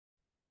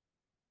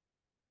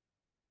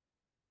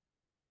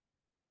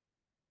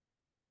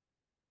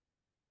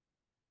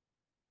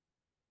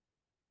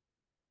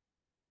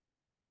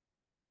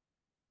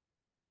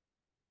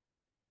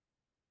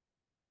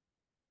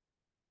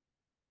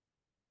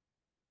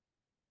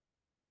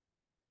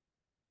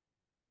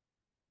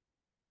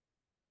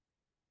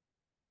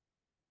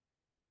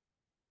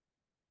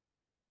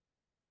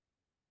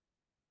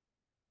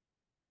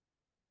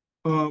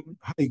Hi,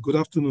 good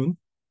afternoon.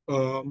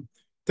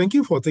 Thank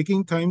you for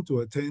taking time to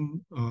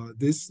attend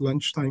this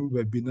lunchtime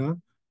webinar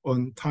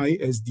on Thai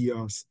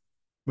SDRs.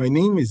 My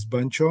name is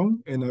Ban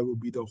Chong, and I will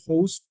be the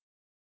host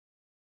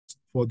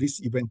for this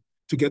event,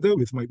 together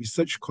with my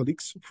research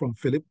colleagues from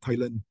Phillip,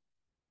 Thailand.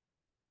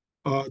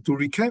 To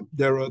recap,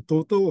 there are a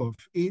total of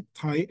 8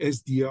 Thai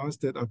SDRs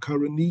that are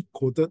currently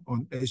quoted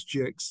on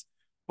SGX,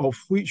 of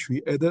which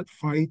we added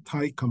 5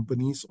 Thai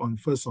companies on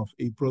 1st of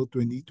April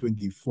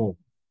 2024.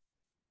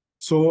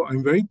 So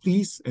I'm very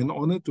pleased and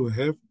honored to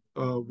have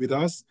with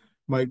us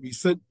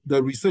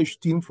the research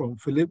team from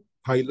Phillip,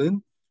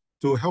 Thailand,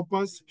 to help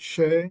us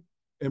share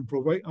and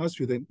provide us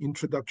with an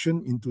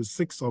introduction into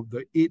 6 of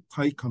the 8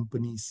 Thai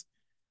companies.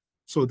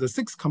 So the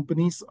 6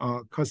 companies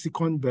are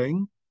Kasikorn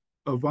Bank,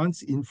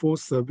 Advanced Info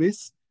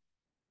Service,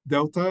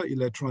 Delta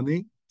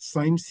Electronic,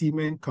 Syme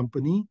Cement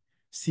Company,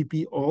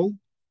 CP Oil,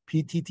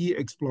 PTT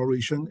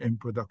Exploration and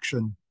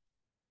Production.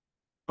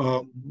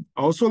 I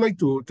also like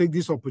to take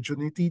this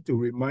opportunity to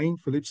remind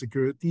Phillip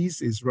Securities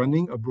is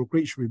running a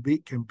brokerage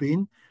rebate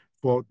campaign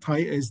for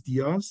Thai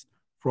SDRs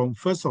from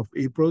 1st of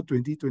April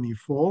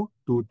 2024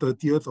 to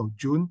 30th of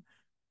June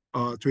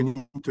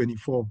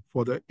 2024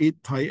 for the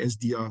 8 Thai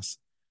SDRs.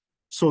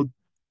 So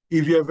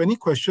if you have any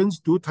questions,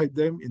 do type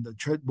them in the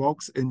chat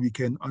box and we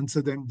can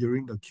answer them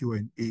during the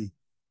Q&A.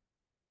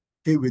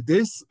 Okay, with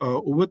this,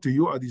 over to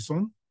you,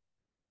 Adison.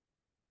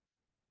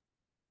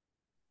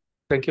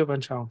 Thank you,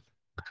 Ban Chong.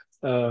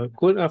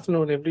 Good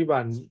afternoon,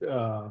 everyone.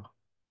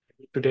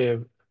 Today,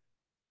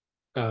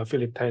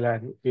 Phillip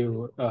Thailand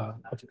will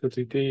have the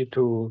opportunity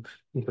to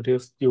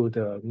introduce you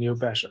the new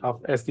batch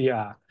of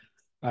SDR.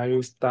 I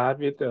will start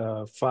with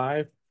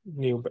 5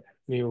 new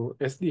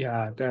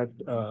SDR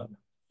that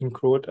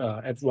include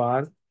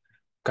Advanced,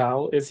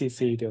 KAO,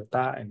 SCG,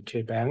 Delta, and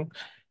KBANK.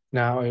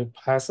 Now I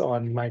pass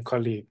on my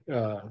colleague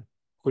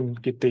Kun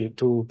Kiti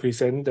to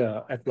present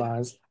the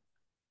Advanced.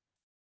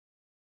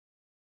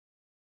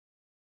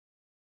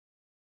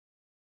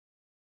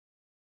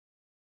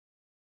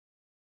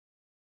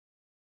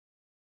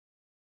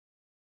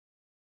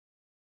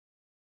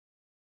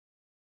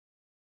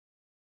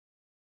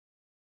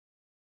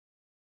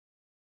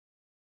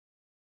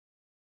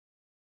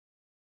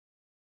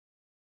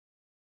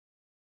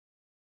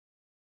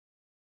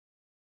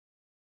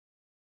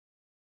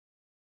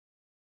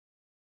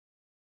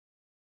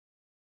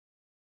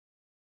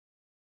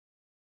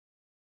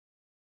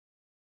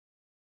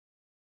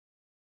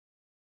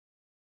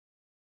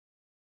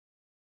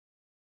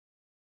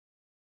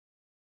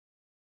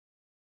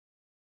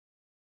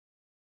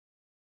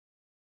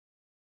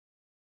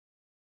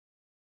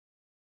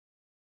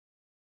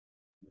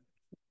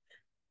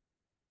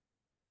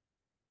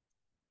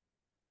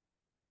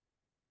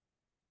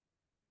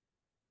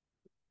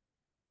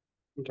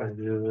 Can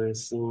you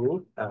see me?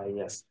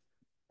 Yes,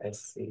 I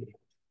see.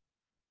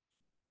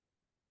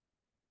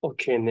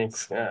 Okay,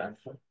 next.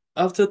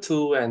 After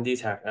Tool and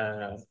Detect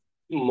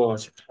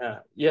merge,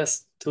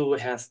 yes, Tool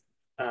has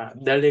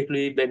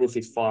directly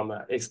benefit from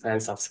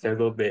expand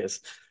subscriber base,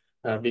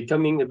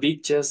 becoming the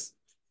biggest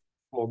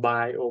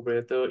mobile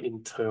operator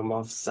in terms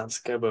of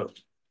subscriber.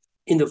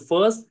 In the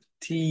first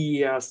 3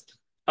 years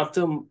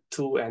after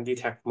Tool and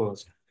Detect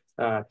merge,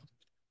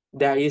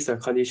 there is a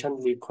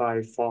condition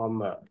required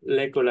from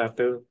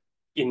regulator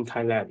in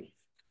Thailand.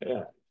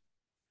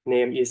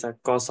 Name is a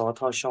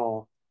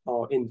KSTC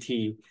or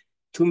NT.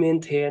 To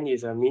maintain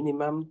is a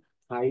minimum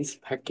price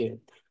packet.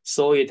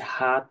 So it's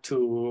hard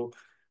to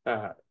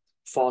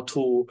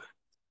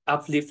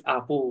uplift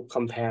ARPU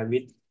compared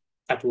with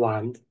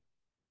Advanced.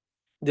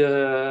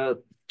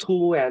 The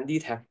Tool and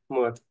Detect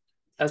merge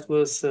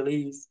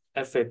adversely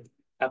affect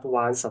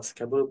Advanced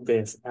subscriber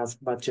base as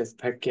budget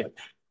packet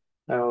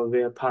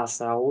will pass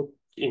out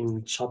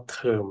in short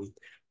term.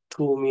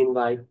 To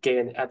meanwhile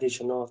gain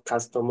additional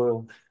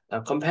customer.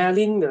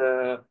 Comparing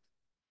the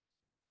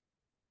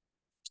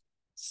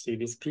see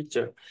this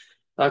picture.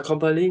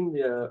 Comparing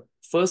the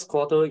first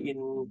quarter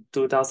in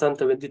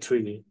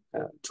 2023,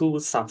 Tool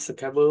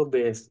subscriber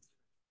base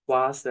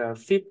was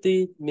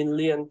 50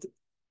 million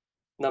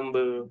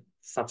number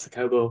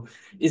subscriber.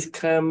 It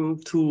came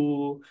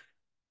to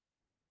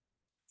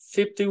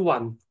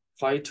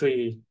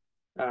 51.3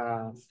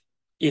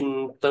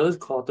 in third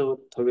quarter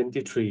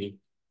 23.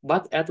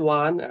 But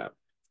Advanced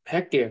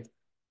packet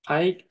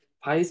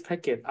price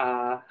packet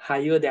are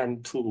higher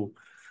than Tool.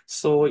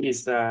 So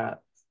it's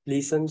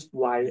reasons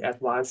why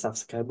Advanced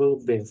subscriber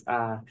base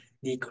are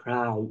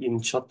decline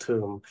in short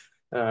term.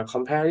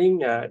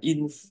 Comparing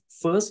in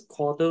first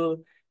quarter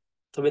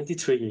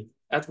 23,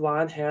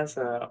 Advanced has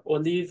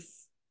only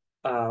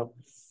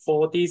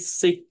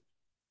 46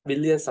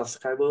 million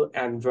subscriber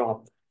and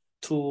dropped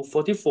to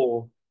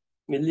 44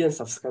 million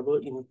subscriber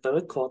in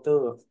third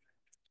quarter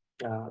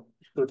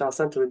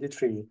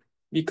 2023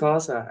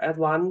 because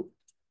Advanced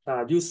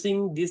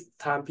using this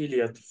time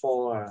period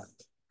for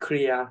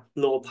clear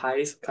low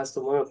price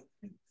customer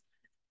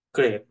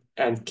grade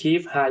and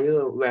keep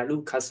higher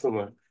value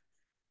customer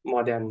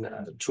more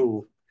than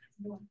True.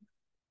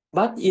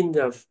 But in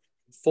the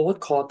fourth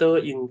quarter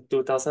in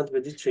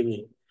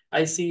 2023,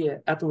 I see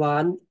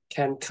Advance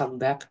can come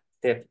back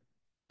that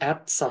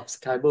add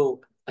subscriber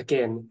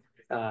again.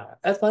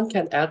 Advance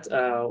can add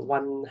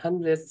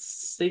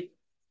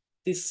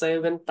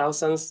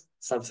 167,000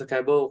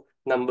 subscriber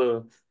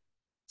number.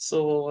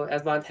 So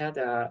Advance had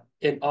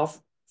end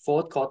of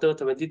fourth quarter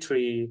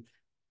 23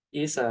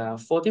 is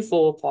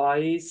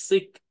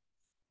 44.6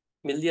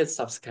 million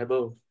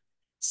subscriber.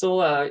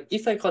 So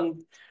if I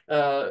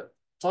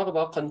talk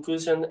about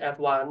conclusion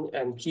Advance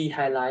and key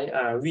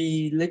highlight,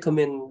 we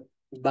recommend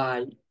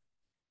buy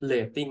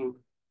rating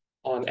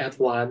on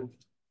Advance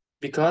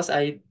because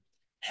I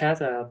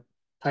had a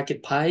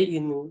target price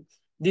in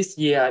this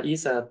year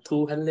is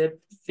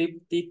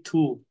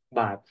 252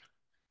 baht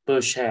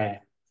per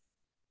share.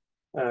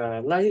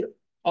 Light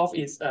of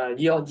its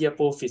year-on-year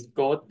profit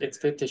growth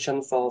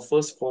expectation for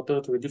first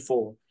quarter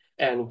 24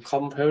 and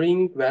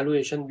comparing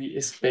valuation, we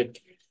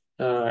expect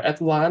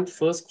Advance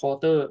first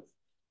quarter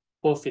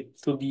profit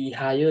to be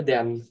higher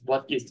than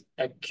what is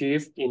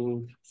achieved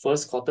in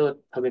first quarter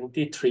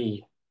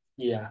 23.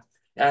 Yeah.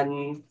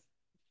 And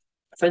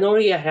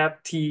finally, I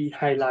have three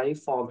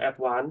highlights from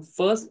Advance.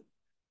 First,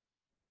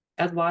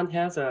 Advance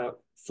has a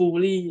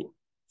fully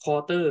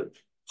quarter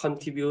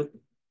contribute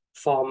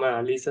from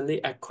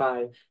recently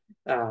acquired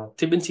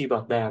T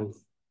broadband.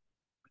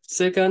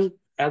 Second,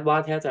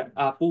 Advance has a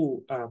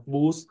ARPU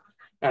boost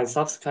and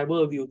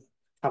subscriber will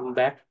come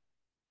back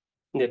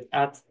net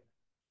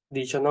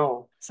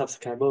additional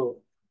subscriber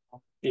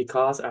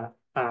because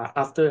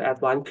after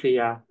Advance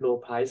clear low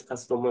price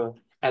customer.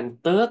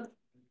 And third,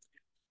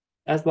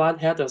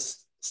 Advance had a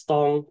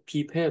strong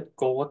prepaid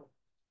growth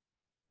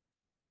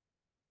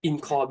in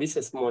core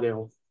business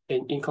model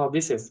and in core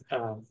business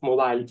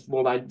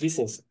mobile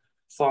business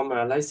from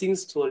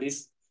licensed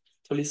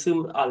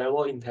tourism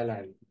arrival in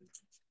Thailand.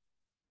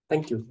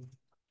 Thank you.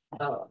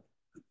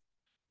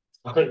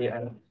 Sorry,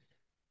 I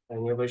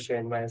never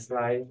share my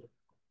slide.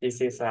 This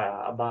is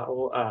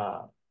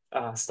about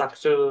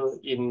structure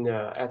in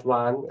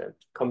Advance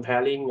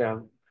comparing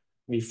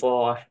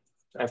before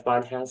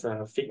Advance has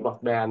a fixed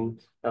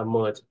broadband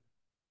merge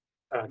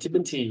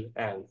T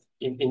and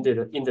in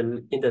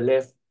the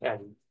left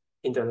and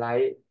in the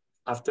right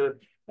after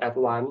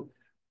Advance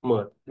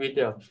merge with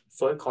the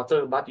first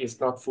quarter, but it's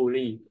not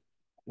fully.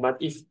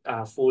 But if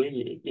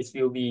fully, it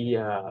will be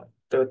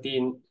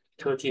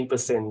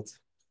 13%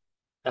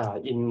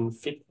 in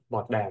fixed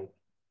broadband.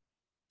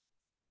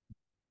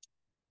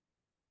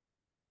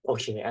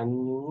 Okay,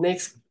 and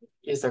next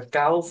is the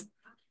Gulf.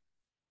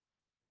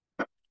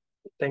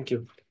 Thank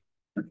you.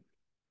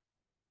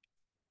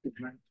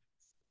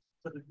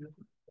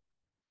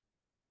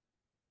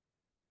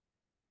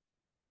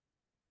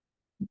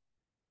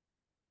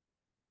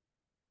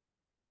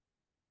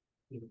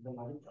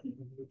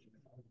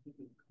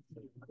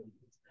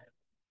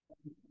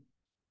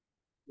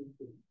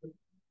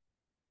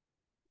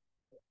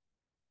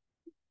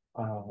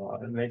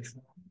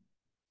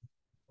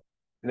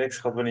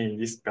 Next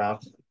company is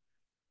Gulf.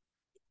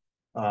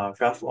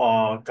 Gulf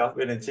or Gulf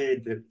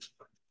Energy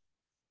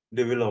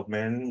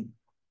Development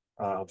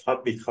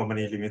Public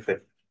Company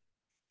Limited.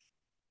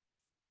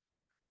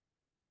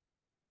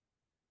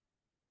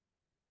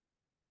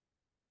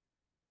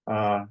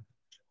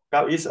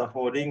 Gulf is a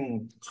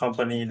holding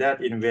company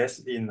that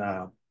invests in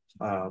a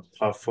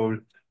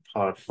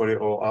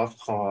portfolio of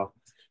core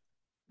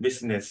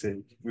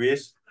businesses,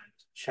 which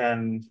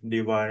can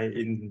divide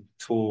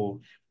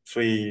into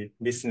three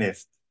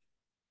business.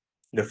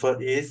 The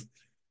first is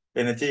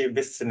energy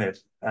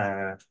business.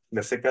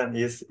 The second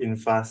is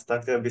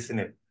infrastructure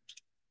business,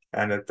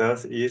 and the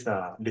third is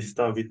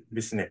digital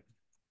business.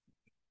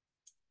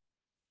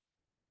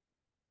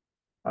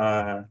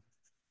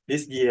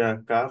 This year,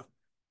 Gulf,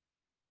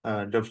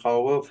 the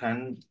power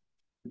plant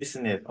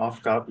business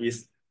of Gulf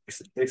is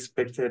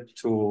expected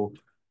to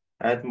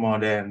add more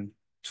than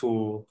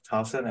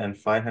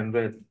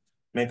 2,500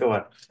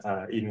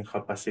 megawatts in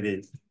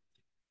capacity,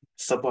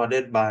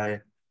 supported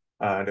by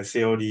the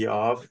COD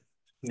of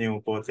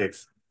new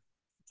projects,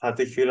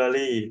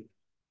 particularly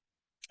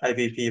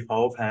IPP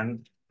power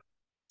plant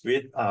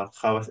with a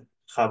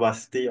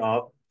capacity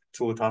of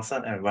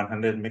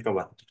 2,100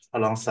 megawatts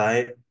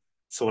alongside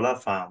solar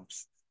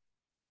farms.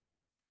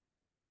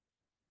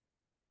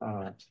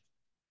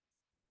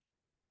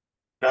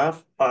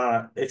 Gulf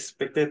are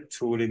expected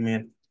to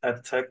remain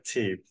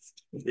attractive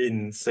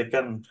in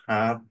second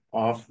half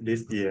of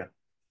this year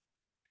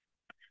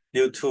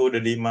due to the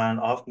demand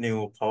of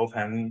new power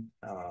plant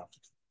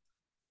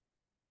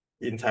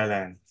in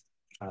Thailand.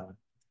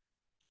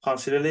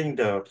 Considering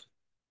the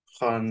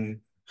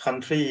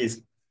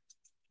country's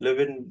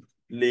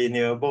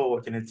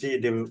renewable energy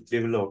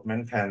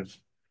development plan,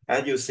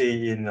 as you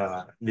see in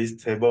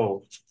this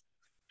table,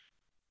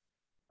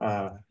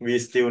 we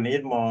still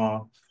need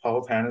more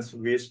power plants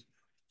with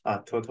a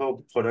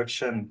total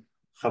production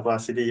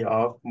capacity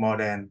of more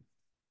than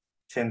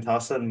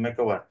 10,000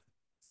 megawatts,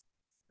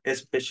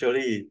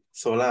 especially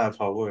solar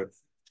power.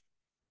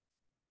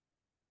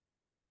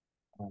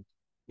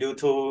 Due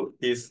to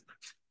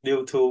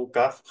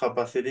Gulf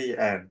capacity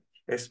and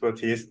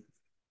expertise,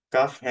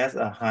 Gulf has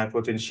a high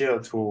potential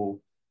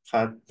to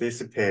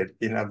participate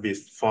in a bid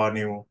for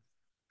new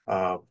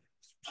power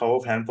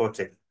plant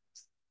project.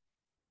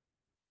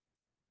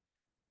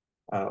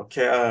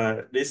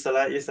 Okay, this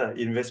slide is an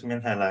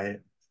investment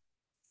highlight.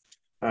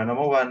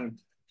 Number one,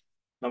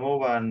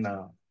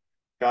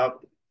 Gulf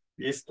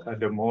is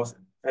the most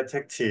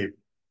attractive,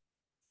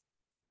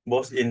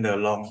 both in the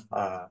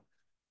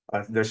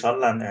the short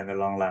run and the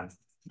long run.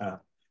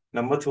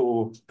 Number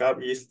two,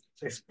 Gulf is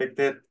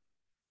expected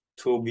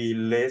to be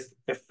less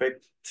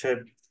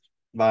affected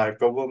by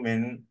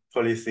government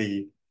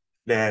policy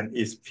than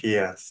its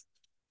peers.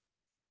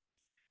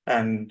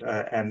 And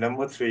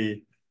number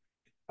three,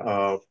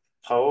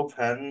 power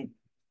plant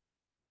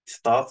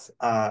stocks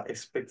are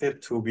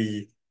expected to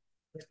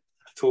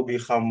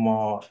become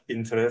more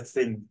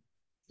interesting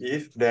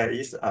if there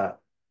is a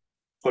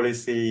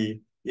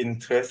policy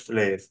interest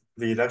rate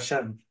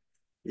reduction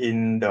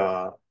in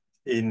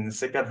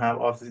second half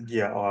of this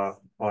year or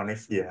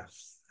next year.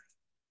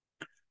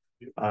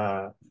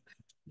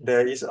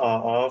 There is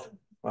all of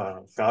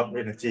Gulf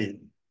Energy.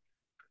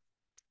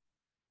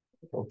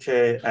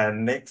 Okay,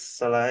 and next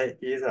slide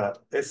is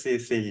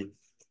SCC.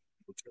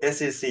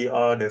 SCC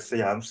or the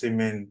Siam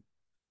Cement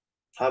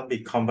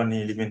Public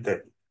Company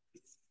Limited.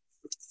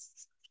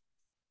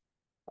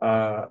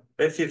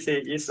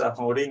 SCC is a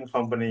holding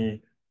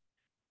company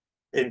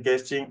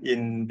engaging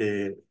in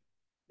the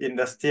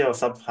industrial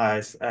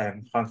supplies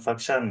and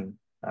construction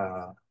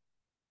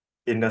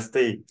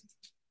industry.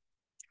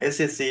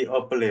 SCC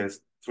operates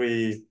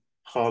three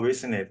core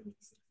business.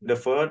 The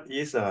first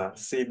is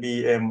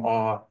CBM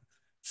or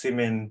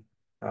cement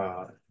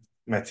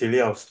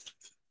materials,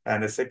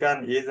 and the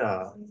second is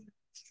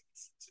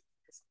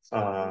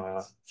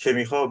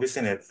chemical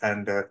business,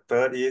 and the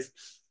third is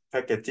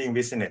packaging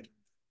business.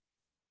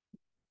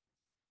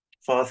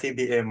 For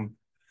CBM,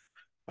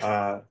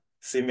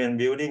 cement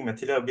building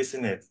material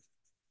business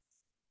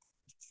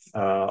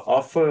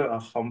offer a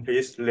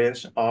complete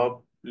range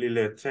of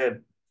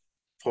related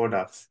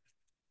products,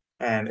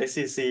 and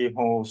SCC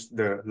holds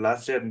the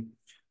largest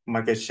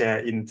market share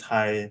in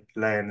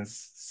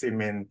Thailand's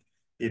cement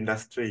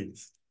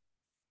industries.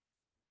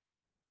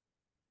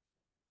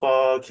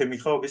 For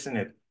chemical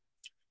business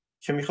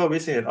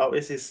of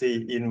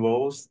SCC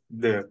involves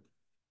the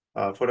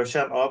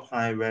production of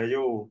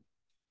high-value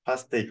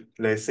plastic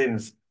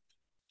resins,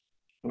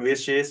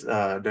 which is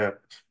the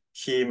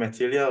key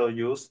material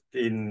used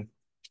in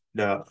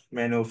the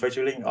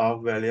manufacturing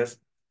of various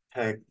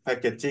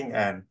packaging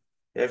and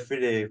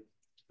everyday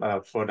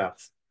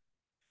products.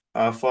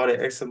 For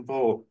the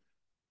example,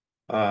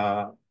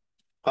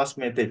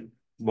 cosmetic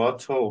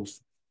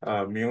bottles,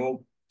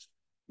 milk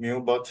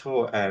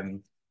bottle,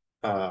 and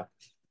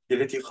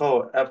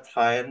electrical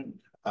appliance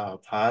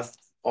parts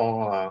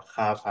or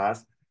car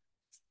parts.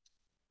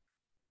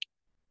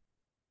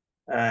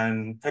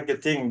 And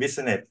packaging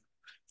business.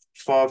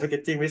 For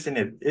packaging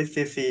business,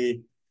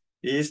 SCC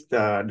is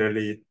the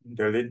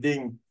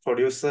leading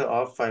producer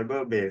of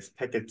fiber-based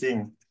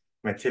packaging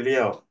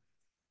material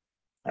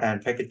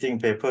and packaging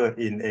paper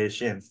in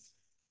Asia.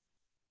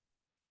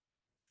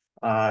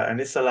 And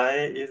this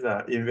slide is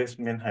an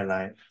investment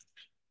highlight.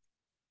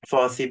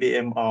 For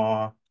CBM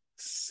or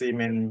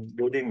cement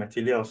building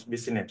materials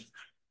business,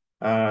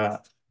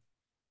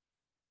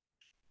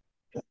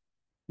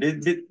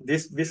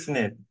 this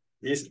business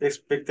is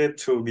expected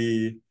to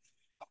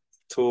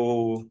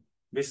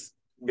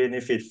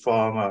benefit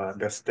from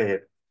the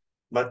state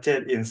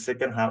budget in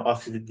second half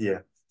of the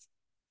year.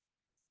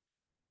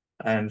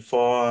 And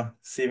for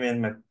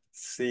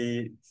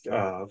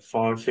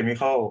for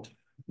chemical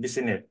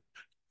business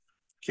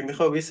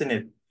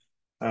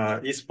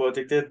is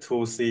projected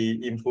to see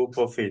improved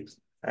profit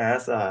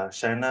as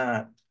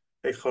China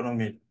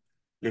economic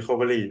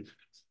recovery.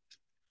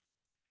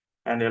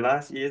 And the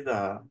last is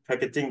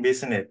packaging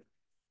business.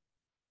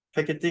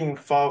 Packaging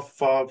for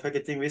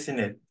packaging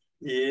business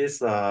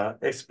is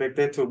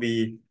expected to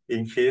be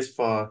increased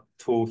for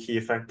two key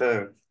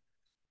factors.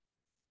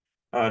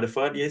 The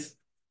first is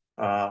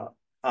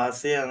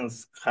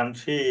ASEAN's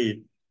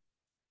country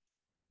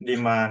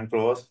demand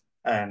growth,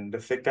 and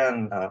the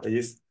second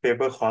is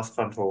paper cost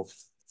control.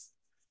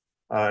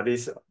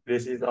 This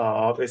is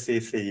all of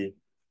SCC.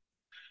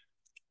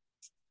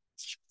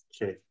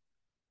 Okay.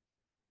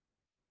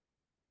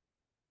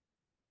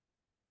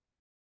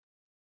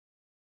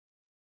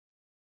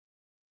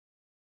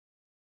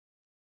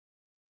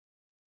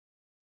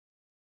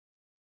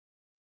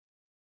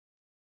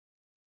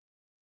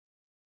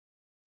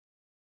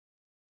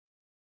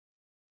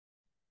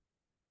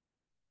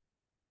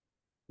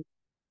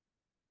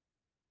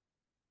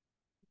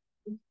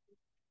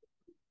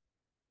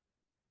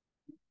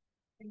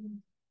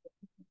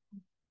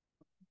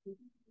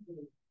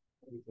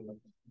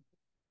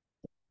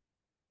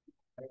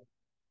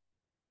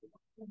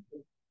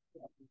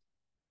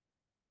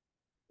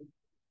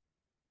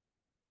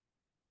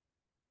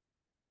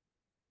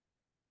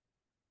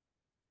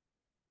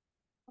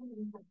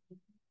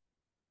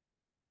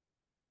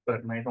 เปิ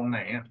ดไมค์ตรงไหน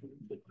อ่ะ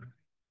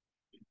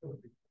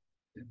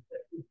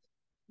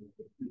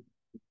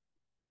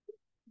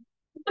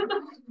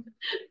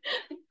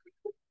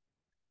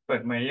เปิ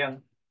ดไหมยัง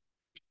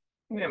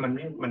เนี่ยมัน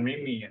ไม่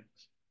มีอ่ะ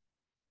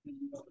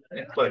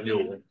เปิดอยู่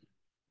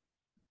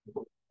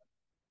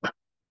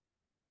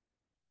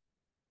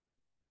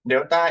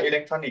Delta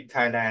Electronics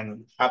Thailand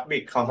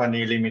Public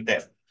Company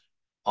Limited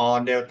or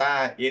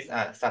Delta is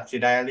a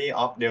subsidiary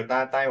of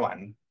Delta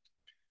Taiwan.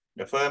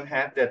 The firm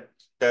has the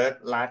third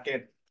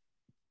largest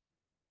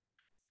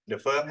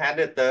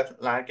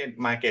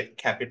market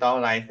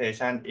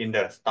capitalization in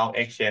the stock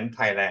exchange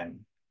Thailand.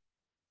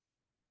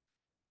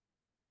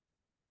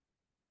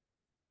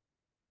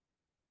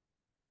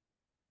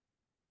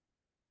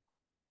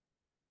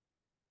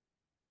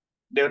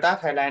 Delta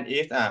Thailand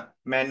is a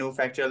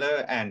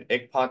manufacturer and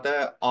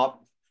exporter of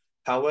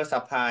power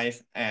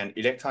supplies and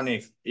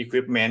electronics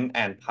equipment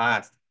and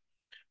parts.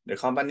 The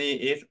company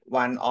is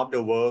one of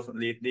the world's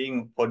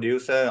leading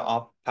producers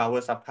of power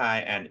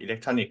supply and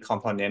electronic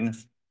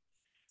components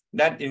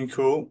that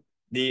include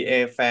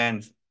DA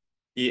fans,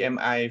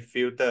 EMI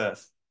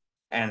filters,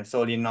 and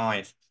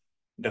solenoids.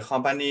 The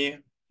company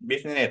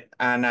business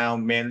are now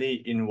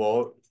mainly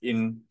involved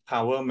in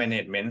power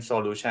management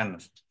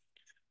solutions.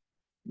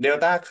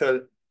 Delta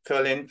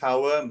current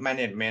power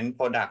management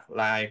product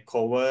line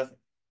covers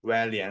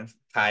various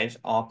types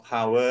of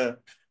power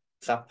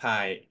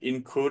supply,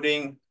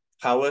 including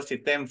power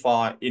system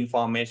for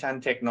information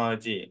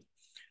technology,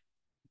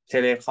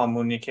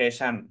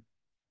 telecommunication,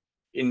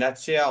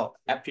 industrial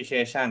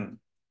application,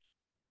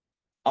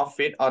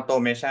 office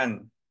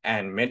automation,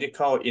 and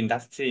medical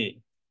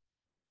industry,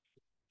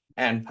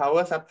 and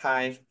power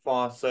supplies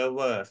for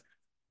servers,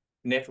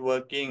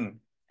 networking,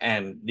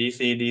 and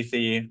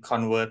DC-DC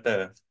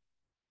converters.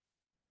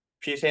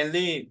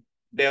 Presently,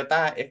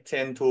 Delta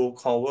extends to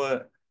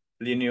cover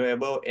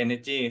renewable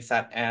energy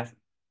such as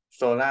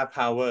solar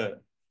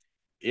power,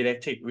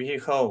 electric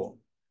vehicle,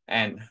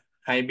 and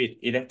hybrid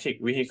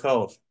electric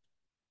vehicles.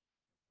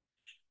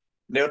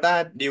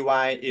 Delta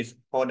divides its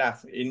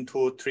products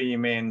into three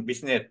main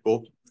business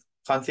groups,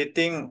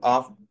 consisting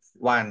of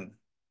 1.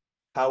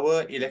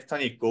 Power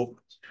electronic group,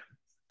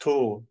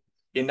 2.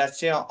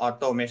 Industrial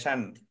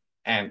automation,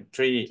 and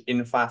 3.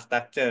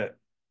 Infrastructure.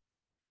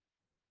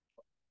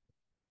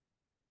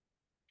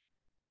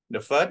 The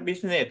first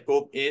business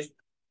group is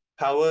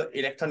Power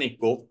Electronic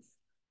Group.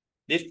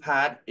 This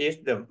part is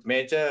the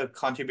major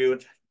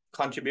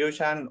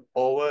contribution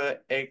over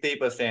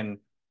 80%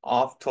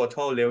 of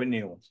total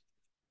revenue.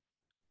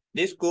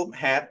 This group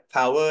has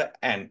power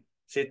and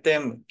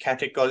system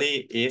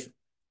category is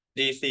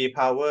DC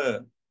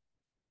power,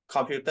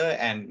 computer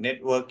and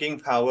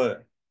networking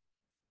power,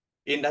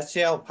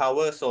 industrial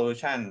power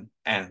solution,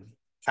 and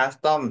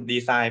custom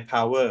design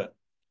power,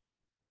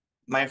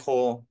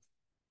 micro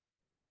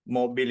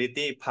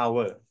mobility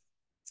power.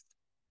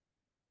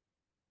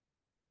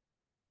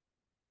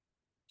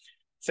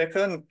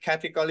 Second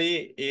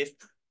category is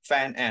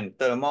fan and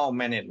thermal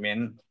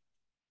management.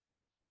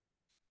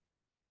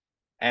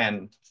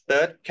 And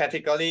third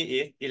category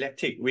is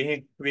electric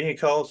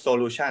vehicle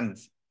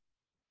solutions.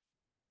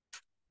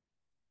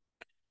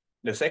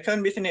 The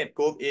second business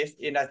group is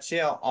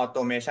industrial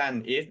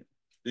automation is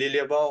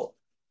reliable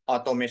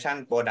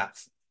automation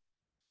products.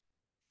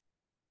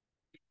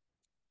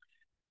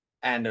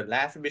 And the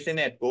last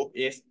business group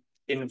is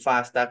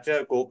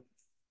infrastructure group,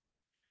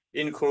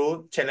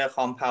 include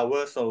telecom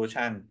power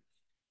solution,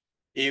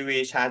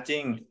 EV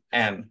charging,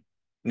 and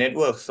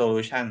network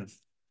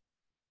solutions.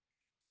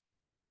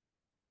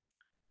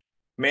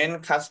 Main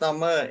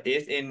customer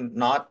is in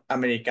North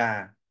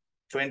America,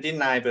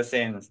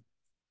 29%,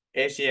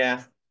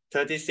 Asia,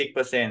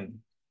 36%,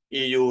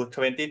 EU,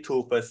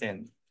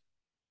 22%.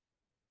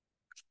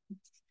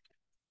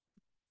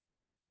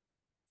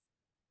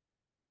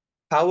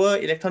 Power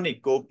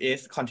electronic group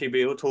is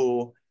contribute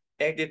to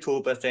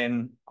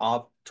 82%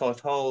 of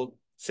total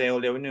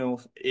sales revenue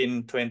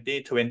in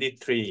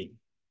 2023.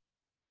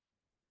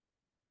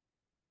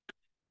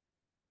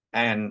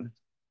 And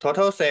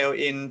total sale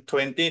in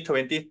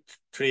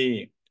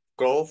 2023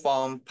 growth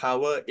from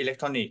power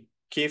electronic.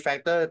 Key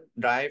factor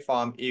drive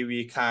from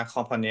EV car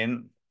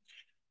component.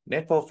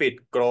 Net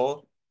profit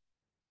growth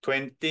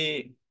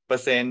 20%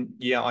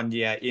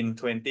 year-on-year in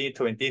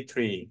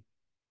 2023.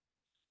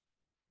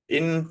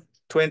 In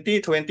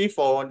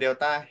 2024,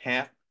 Delta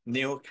have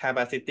new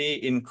capacity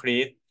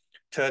increase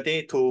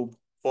 30 to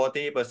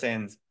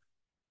 40%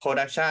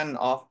 production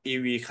of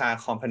EV car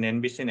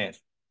component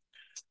business.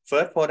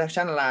 First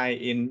production line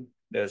in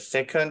the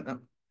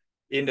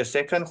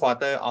second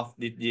quarter of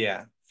this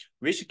year.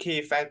 Which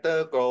key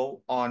factor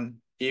grow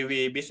on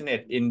EV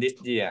business in this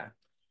year?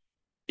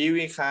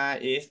 EV car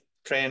is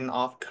trend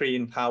of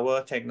clean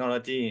power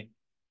technology.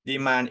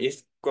 Demand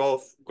is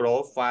grow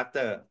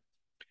faster.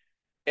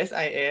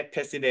 SIS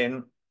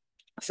president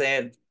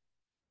said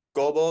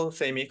global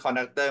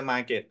semiconductor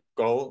market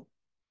grow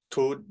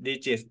 2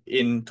 digits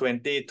in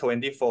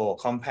 2024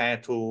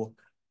 compared to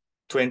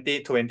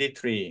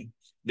 2023.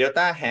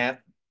 Delta has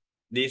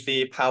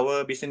DC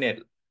power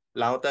business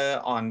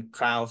router on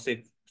cloud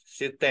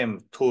system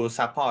to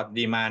support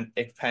demand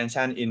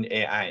expansion in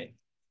AI.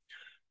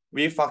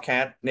 We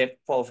forecast net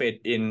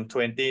profit in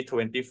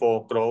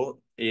 2024 growth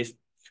is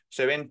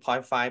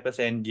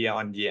 7.5%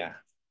 year-on-year.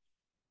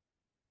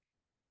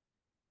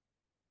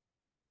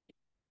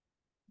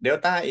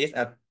 Delta is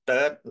a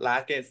third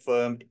largest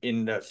firm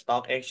in the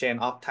stock exchange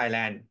of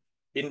Thailand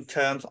in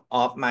terms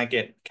of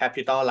market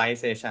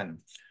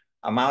capitalization,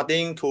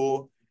 amounting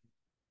to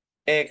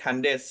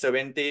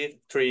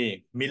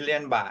 873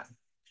 million baht.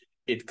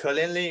 It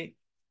currently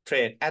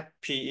trades at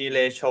PE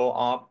ratio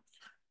of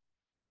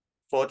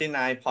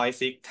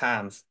 49.6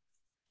 times,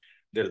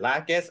 the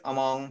largest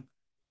among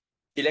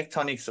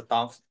electronic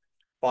stocks,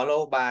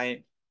 followed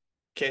by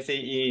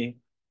KCE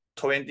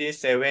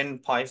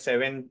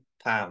 27.7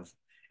 times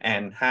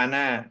and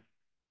HANA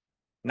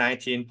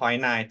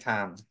 19.9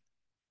 times.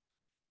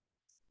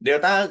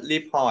 Delta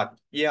report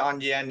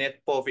year-on-year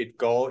net profit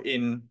growth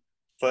in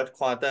first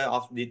quarter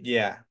of this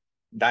year,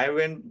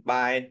 driven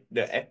by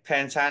the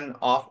expansion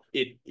of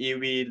its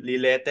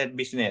EV-related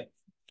business.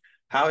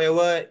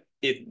 However,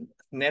 its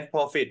net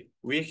profit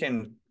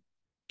weakened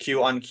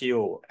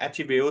Q-on-Q,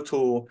 attributed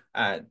to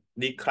a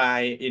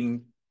decline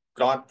in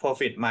gross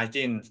profit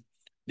margin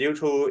due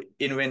to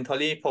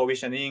inventory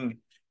provisioning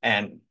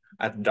and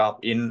a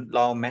drop in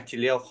raw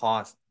material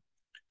costs.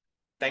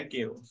 Thank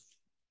you.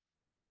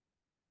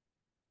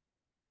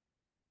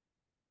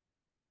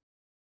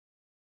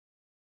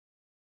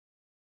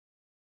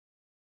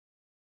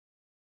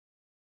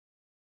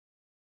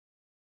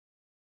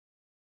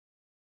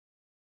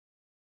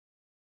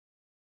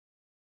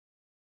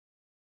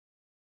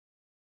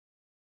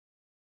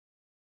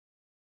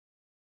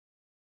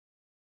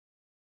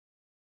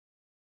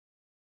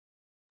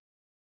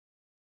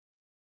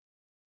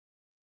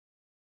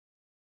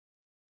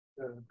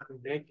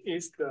 Next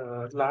is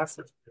the last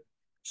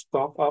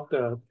stock of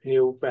the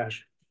new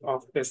batch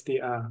of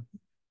SDR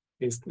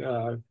is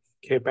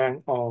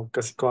KBANK or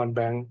Kasikorn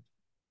Bank.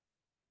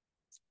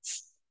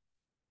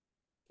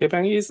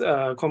 KBANK is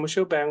a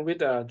commercial bank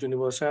with a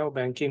universal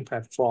banking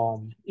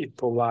platform. It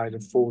provides a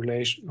full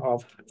range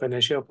of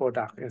financial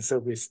products and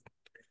services,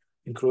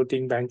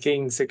 including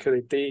banking,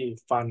 security,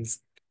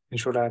 funds,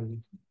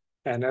 insurance,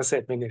 and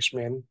asset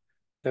management.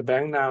 The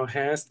bank now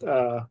has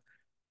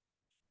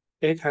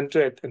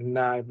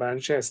 809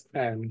 branches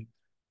and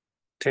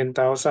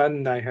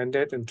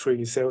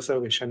 10,903 sales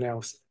service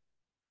channels.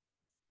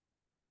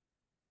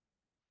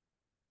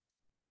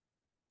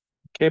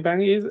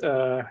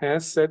 KBANK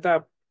has set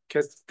up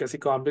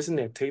Kasikorn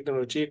Business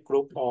Technology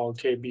Group or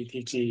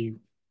KBTG,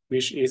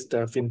 which is the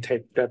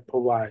fintech that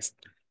provides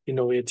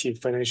innovative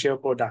financial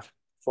products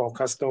for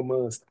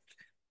customers.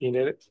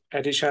 In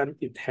addition,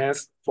 it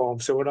has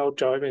formed several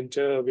joint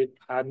ventures with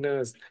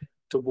partners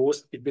to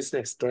boost its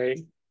business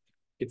strength.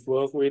 It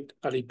works with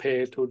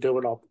Alipay to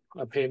develop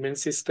a payment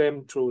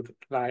system through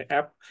LINE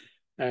app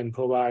and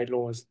provide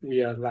loans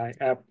via LINE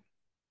app.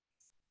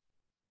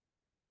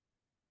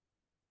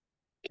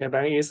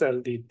 KBANK is a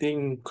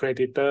leading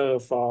creditor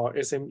for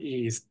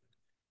SMEs,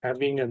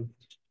 having a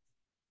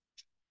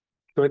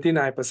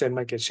 29%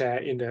 market share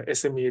in the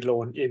SME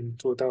loan in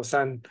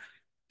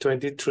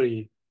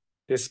 2023.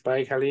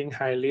 Despite having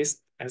high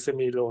risk,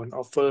 SME loan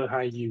offer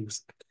high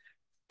yields.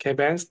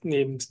 KBANK's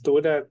NIM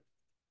stood at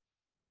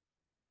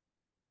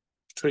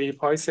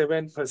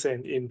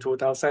 3.7% in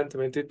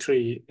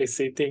 2023,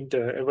 exceeding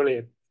the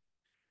average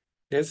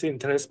net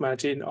interest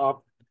margin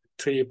of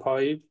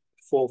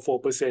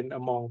 3.44%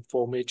 among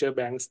 4 major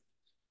banks.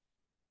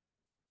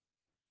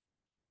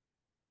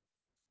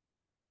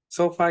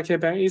 So far,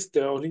 KBANK is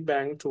the only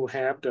bank to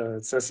have the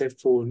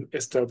successful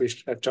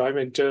established a joint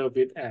venture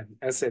with an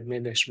asset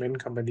management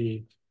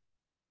company,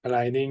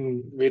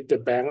 aligning with the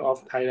Bank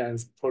of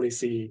Thailand's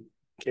policy.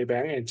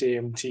 KBANK and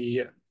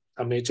JMT,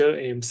 a major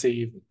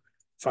AMC,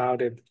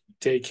 founded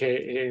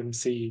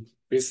JKAMC,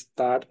 which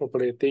start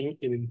operating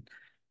in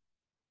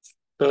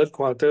third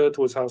quarter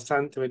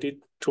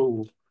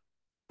 2022.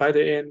 By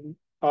the end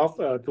of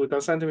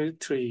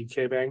 2023,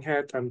 KBANK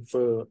had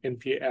transferred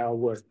NPL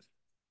worth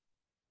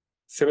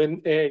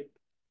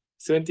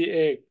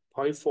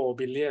 78.4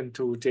 billion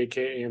to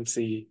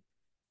JKAMC,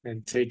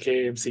 and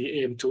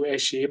JKAMC aimed to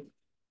achieve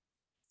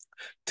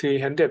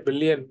 300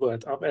 billion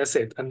worth of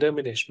assets under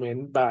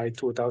management by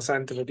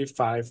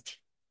 2025.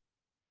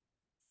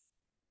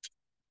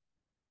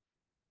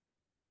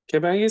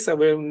 KBANK is a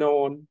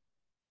well-known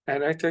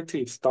and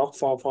attractive stock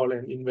for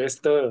foreign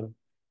investors.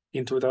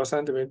 In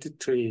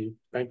 2023,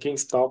 banking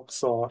stocks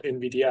saw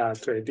NVIDIA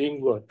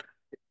trading worth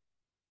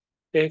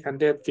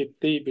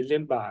 850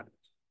 billion baht,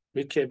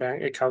 with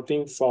KBANK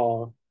accounting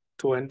for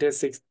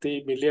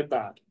 260 billion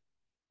baht,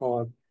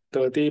 or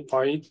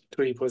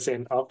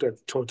 30.3% of the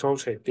total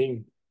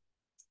trading.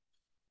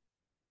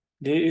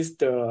 This is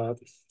the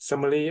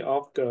summary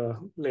of the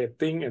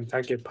rating and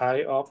target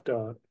price of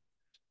the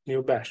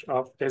new batch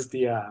of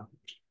SDR.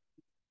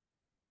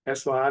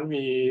 S1,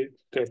 we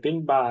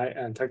rating buy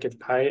and target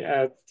price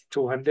at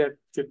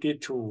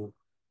 252.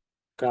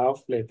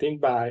 Gulf rating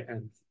buy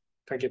and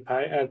target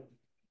price at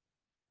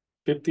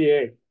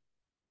 58.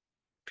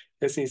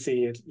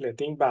 SCG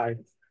rating buy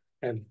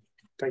and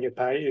target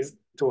price is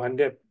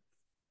 200.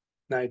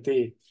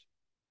 90.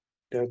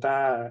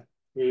 Delta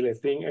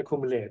relating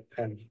accumulate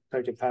and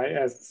target price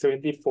at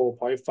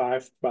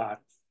 74.5 baht.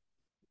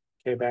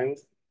 KBANK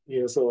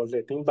also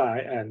rating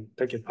buy and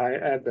target price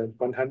at the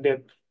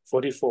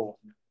 144.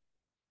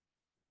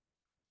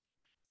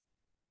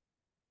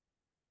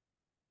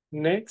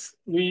 Next,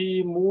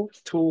 we move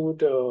to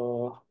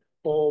the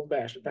O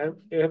batch of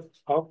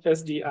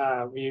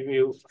SDR. We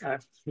will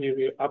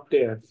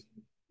update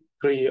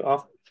 3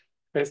 of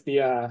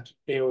SDR,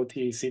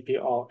 AOT,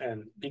 CPO,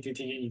 and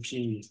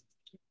PTT-EP.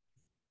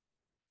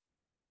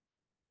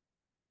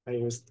 I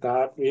will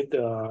start with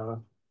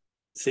the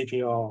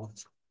CPO.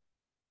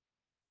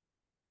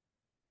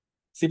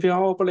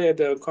 CPO operates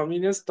the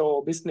convenience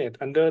store business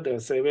under the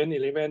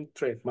 7-Eleven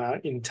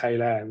trademark in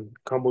Thailand,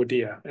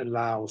 Cambodia, and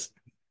Laos.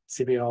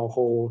 CPO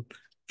holds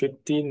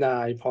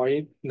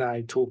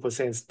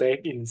 59.92%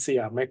 stake in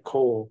Siam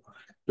Macro,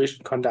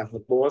 which conducts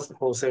both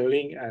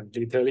wholesaling and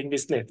retailing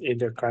business in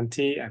the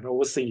country and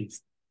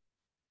overseas.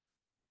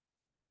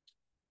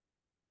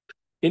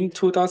 In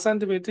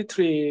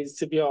 2023,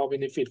 CPO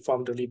benefit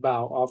from the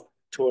rebound of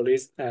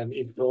tourists and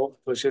improved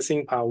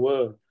purchasing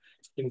power,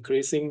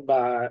 increasing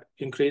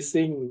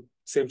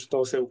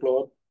same-store sales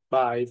growth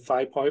by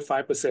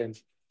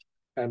 5.5%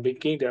 and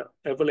bringing the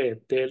average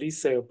daily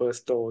sale per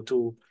store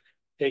to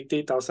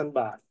 80,000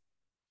 baht,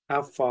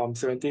 up from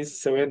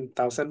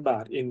 77,000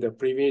 baht in the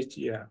previous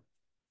year.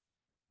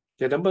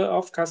 The number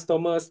of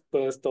customers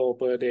per store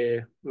per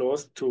day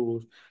rose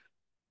to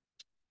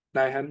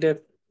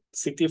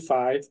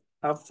 965,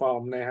 up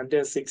from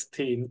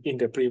 916 in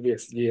the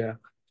previous year.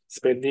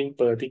 Spending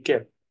per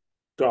ticket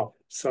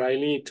dropped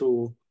slightly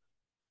to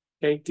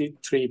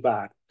 83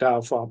 baht,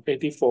 down from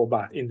 84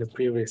 baht in the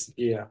previous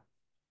year.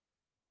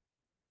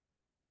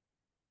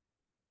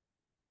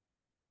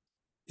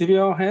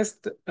 CPO has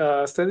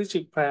a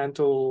strategic plan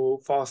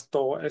for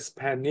store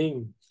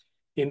expanding.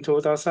 In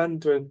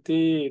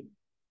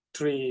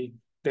 2023,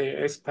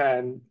 they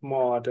expand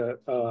more than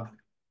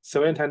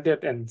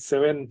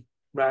 707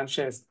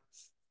 branches,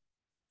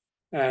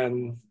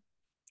 and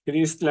it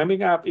is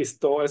ramping up its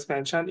store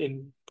expansion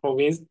in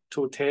province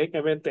to take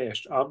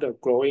advantage of the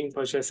growing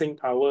purchasing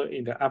power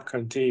in the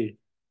upcountry.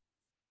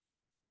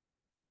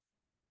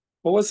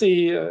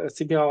 Overseas,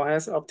 CPO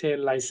has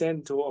obtained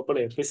license to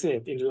operate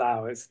business in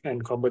Laos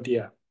and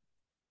Cambodia.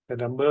 The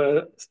number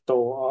of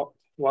stores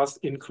was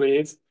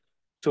increased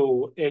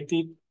to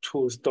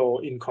 82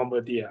 stores in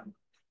Cambodia,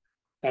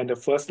 and the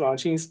first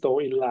launching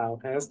store in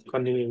Laos has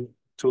continued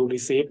to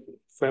receive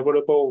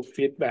favorable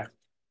feedback.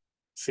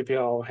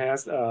 CPO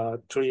has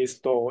 3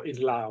 stores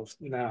in Laos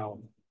now.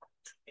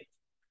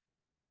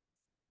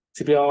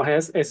 CPO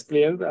has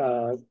experienced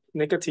a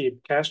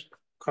negative cash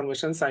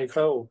conversion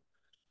cycle,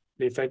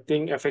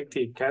 reflecting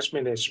effective cash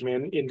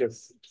management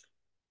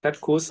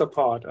that could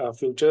support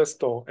future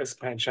store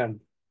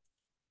expansion.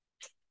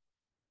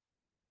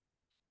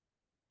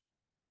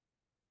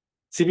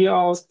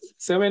 CPO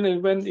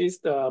 7-Eleven is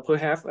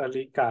perhaps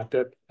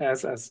regarded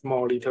as a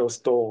small retail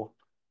store,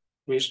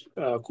 which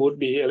could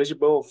be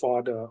eligible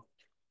for the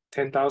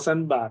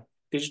 10,000 baht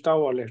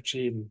digital wallet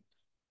scheme.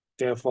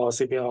 Therefore,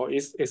 CPO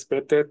is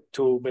expected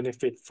to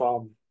benefit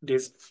from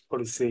this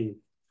policy.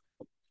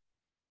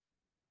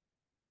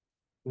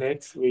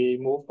 Next, we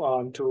move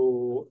on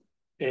to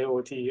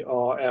AOT,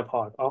 or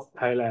Airport of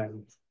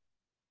Thailand.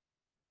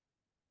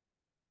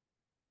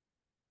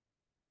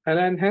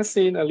 Thailand has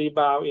seen a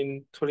rebound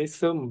in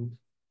tourism,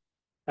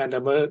 and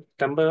the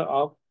number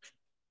of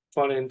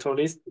foreign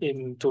tourists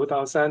in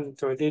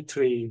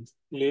 2023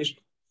 reached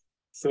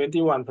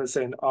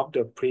 71% of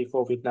the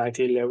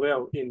pre-COVID-19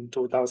 level in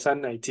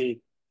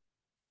 2019.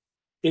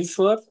 In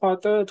first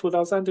quarter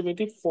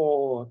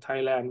 2024,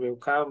 Thailand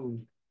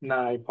welcomed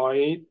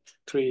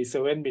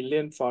 9.37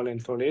 million foreign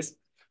tourists,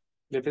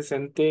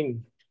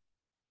 representing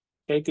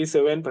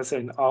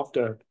 87% of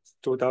the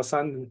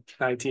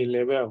 2019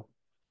 level,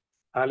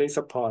 highly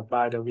supported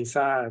by the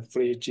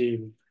visa-free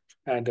regime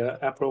and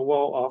the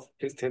approval of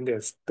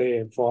extended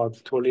stay for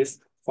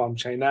tourists from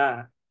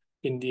China,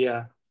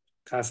 India,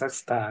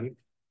 Kazakhstan,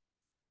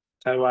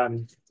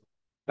 Taiwan,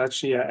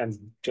 Russia,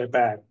 and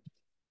Japan.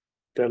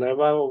 The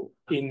level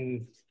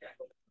in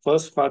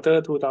first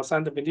quarter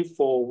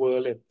 2024 were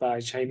led by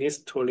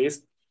Chinese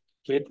tourists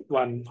with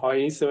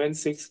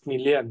 1.76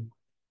 million,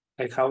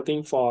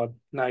 accounting for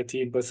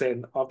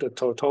 19% of the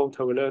total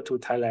travelers to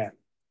Thailand.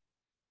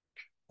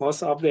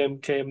 Most of them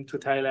came to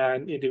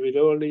Thailand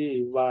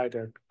individually, while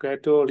the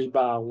gradual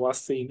rebound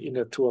was seen in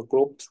the tour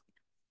groups.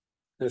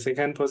 The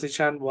second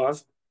position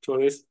was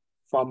tourists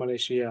from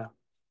Malaysia,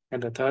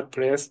 and the third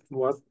place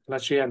was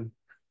Russian.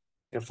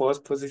 The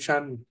fourth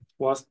position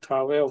was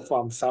travel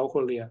from South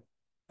Korea,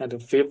 and the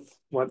fifth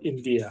was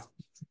India.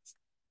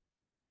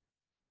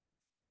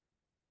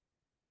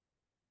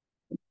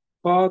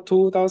 For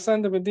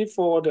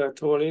 2024, the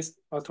Tourist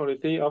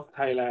Authority of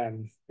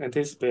Thailand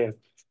anticipates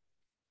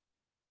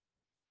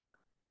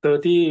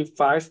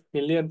 35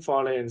 million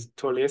foreign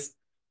tourists,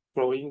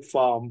 growing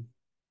from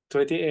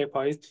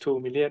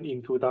 28.2 million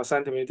in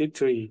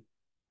 2023,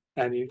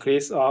 an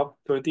increase of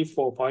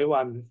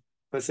 24.1%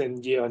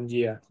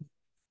 year-on-year.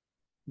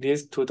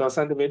 This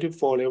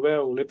 2024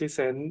 level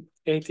represents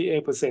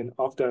 88%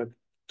 of the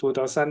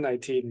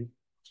 2019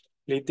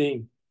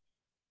 reading.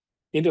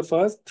 In the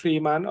first 3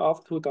 months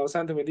of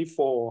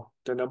 2024,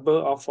 the number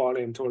of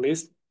foreign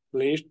tourists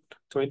reached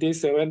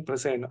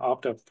 27%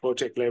 of the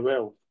project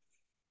level.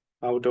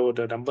 Although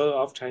the number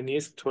of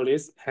Chinese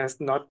tourists has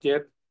not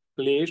yet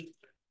reached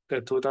the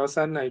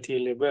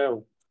 2019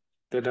 level,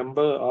 the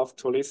number of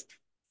tourists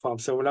from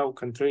several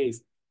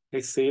countries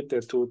exceed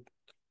the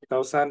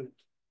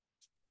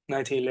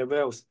 2019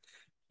 levels,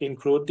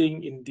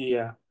 including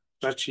India,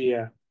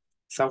 Russia,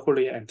 South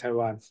Korea, and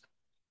Taiwan.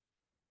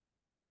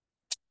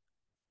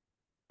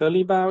 The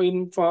rebound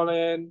in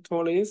foreign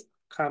tourists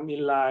come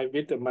in line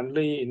with the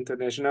monthly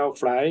international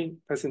flight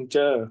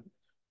passenger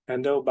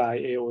handled by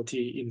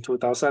AOT in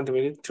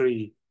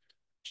 2023.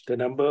 The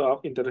number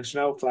of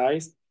international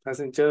flights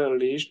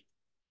passengers reached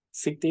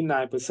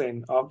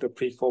 69% of the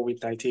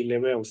pre-COVID-19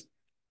 levels.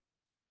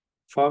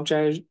 From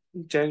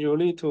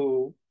January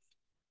to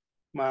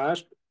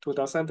March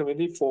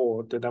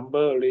 2024, the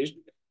number reached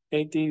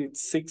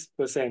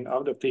 86%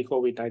 of the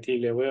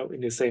pre-COVID-19 level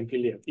in the same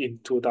period in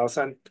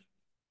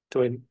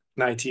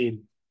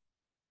 2019.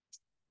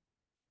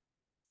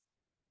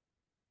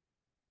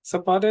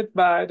 Supported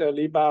by the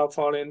rebound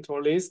foreign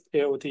tourists,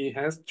 AOT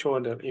has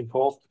shown an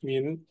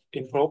improvement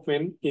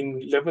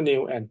in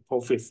revenue and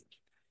profits.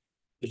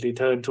 It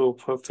returned to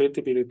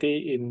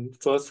profitability in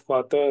first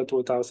quarter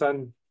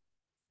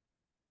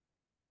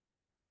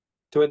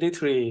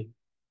 2023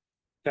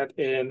 that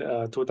end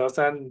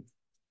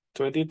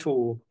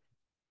 2022.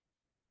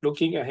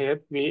 Looking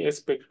ahead, we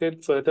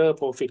expected further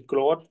profit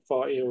growth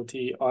for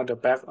AOT on the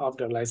back of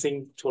the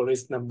rising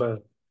tourist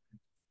number.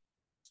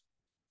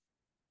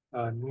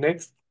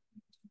 Next,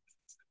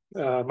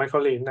 my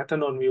colleague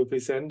Nathanon will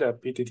present the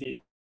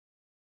PTT.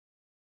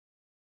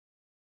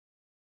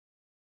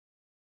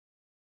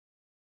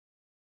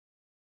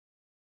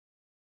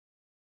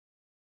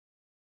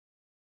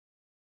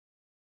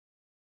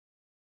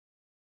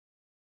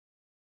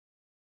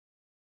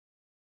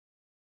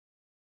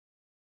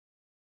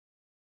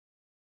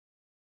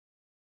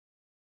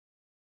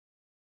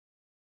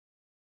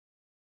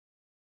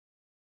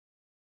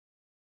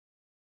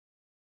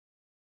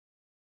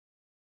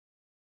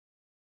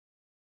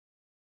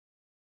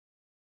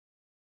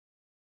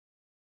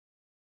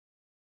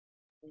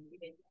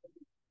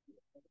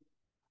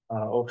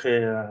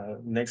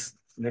 Next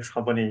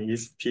company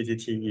is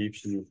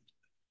PTTEP.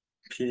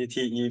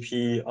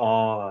 PTTEP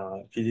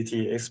or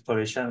PTT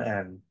Exploration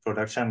and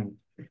Production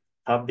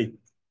Public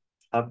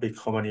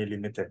Company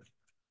Limited.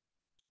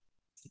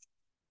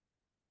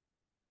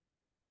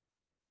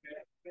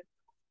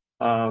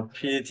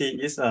 PTT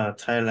is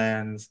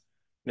Thailand's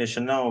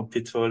national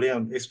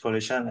petroleum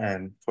exploration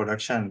and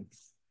production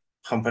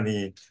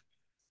company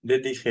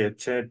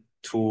dedicated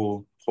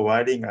to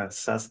providing a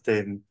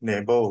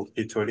sustainable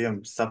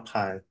petroleum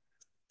supply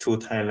to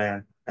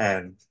Thailand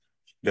and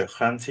the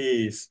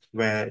countries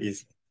where it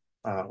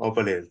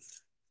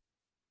operates.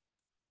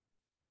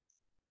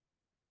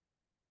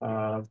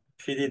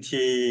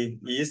 PTT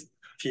is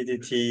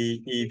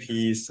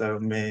PTTEP's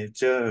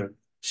major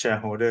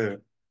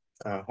shareholder,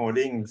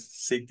 holding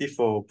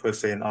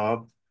 64%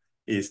 of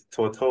its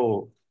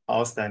total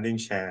outstanding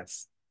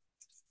shares.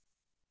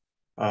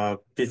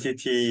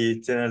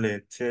 PTT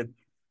generated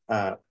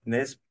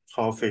net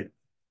profit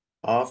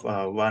of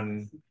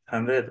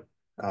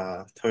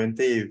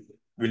 120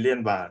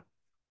 billion baht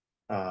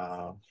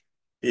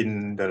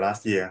in the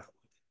last year,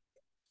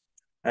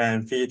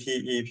 and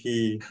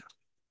PTTEP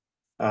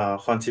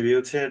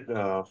contributed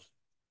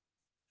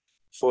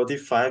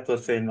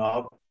 45%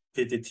 of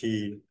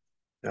PTT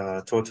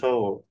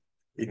total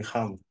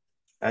income,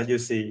 as you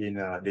see in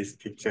this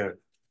picture.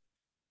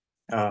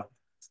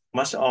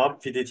 Much of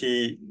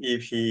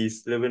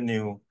PTTEP's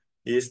revenue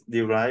is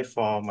derived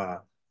from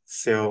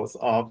sales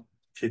of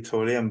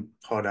petroleum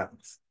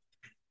products.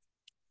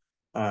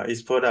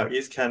 Its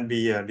product can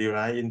be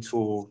derived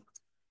into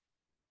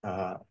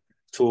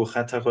two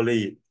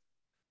categories,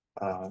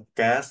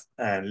 gas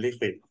and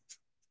liquid.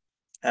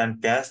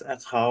 And gas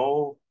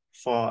account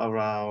for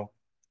around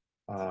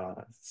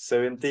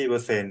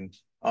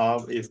 70%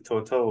 of its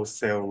total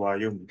sale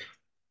volume.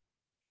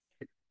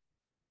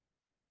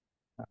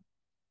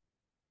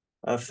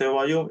 Sale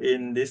volume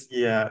in this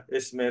year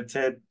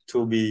estimated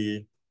to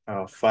be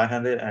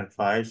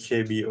 505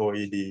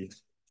 kboed,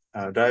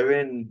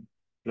 driven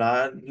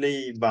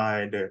largely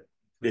by the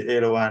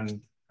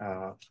Erawan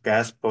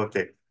gas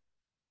project,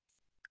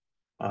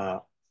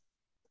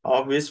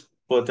 of which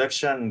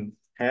production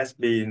has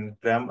been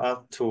ramped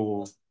up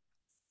to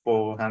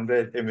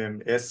 400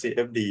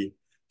 mmscfd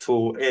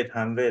to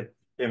 800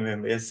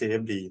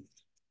 mmscfd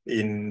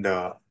in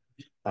the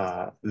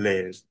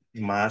late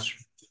March.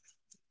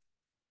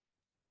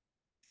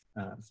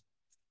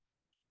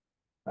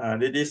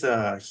 This is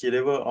a key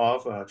level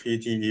of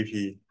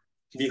PTTEP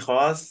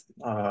because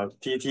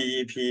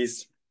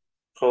PTTEP's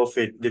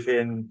profit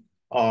depend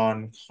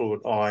on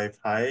crude oil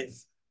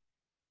price.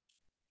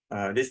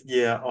 This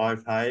year, oil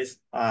price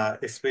are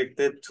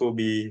expected to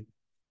be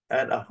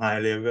at a high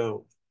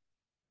level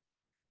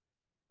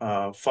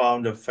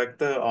from the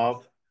factor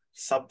of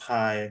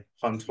supply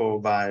control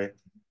by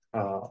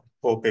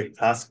OPEC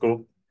Plus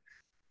group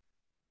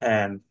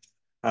and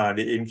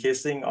the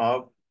increasing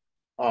of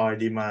oil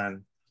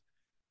demand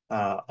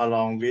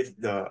along with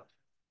the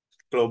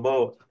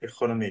global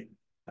economic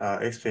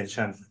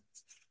expansion.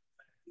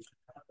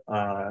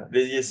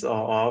 This is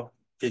all of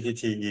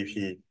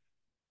PTTEP.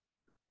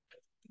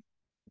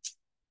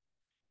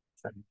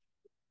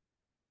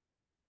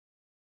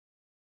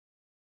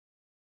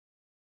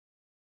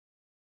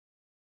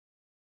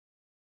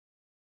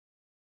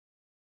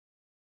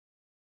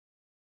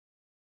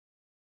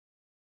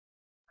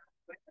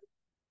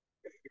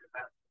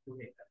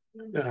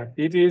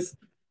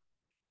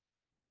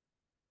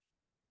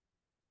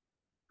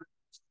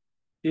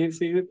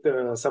 This is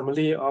the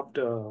summary of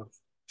the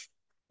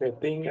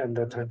rating and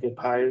the target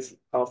price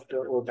of the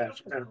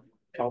OBAT and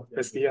of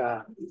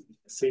SDR.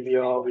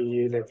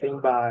 CBOV rating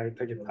by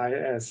target price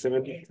as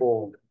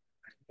 74.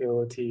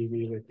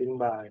 LTV rating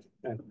by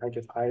and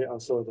target price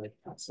also the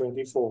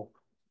 74.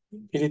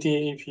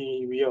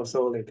 PTTEP we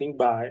also rating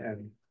by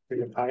and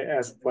target price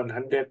as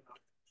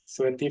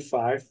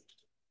 175.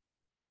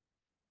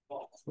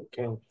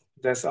 Okay,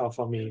 that's all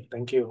for me.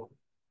 Thank you.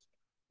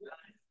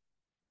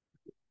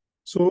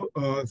 So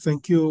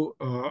thank you,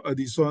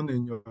 Addison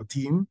and your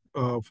team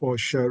for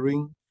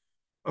sharing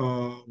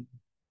the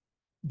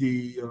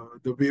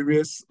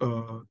various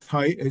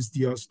Thai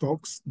SDR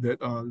stocks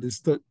that are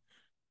listed,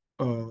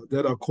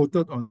 that are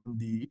quoted on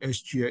the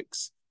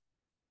SGX.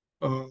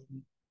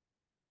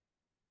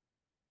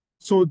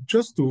 So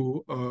just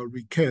to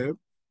recap,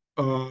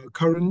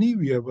 currently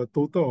we have a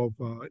total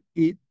of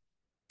 8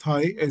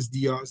 Thai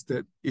SDRs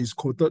that is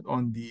quoted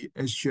on the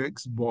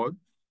SGX board,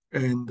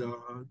 and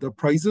the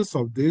prices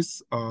of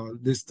this are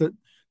listed.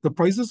 The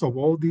prices of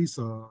all these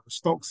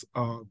stocks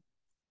are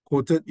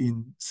quoted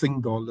in Sing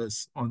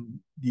dollars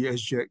on the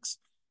SGX.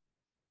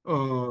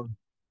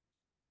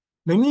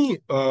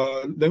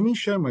 Let me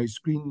share my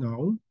screen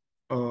now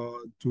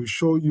to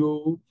show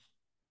you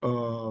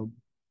how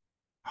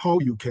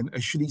you can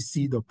actually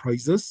see the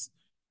prices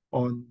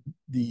on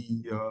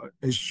the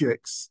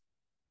SGX.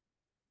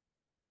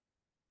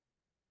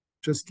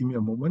 Just give me a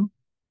moment.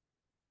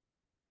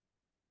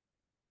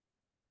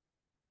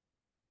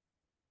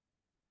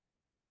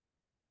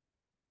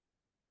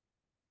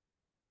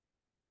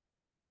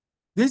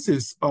 This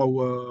is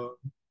our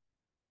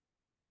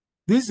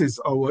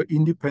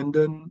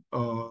independent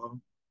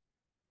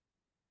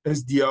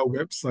SDR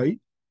website.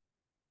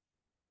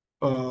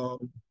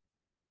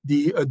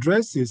 The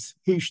address is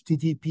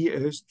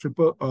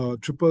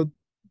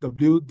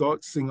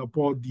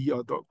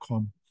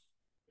https://www.singaporedr.com.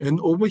 And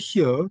over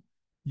here,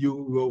 you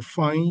will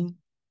find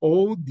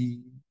all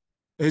the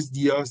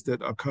SDRs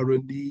that are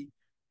currently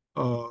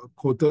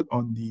quoted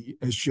on the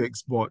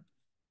SGX board.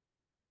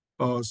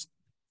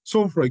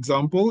 So for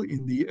example,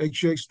 in the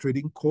SGX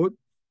trading code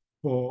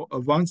for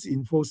advanced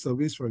info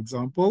service, for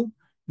example,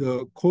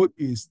 the code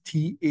is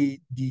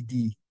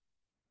TADD.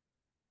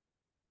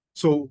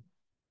 So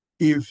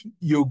if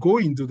you go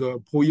into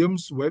the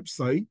POEMS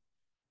website,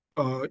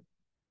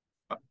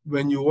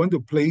 when you want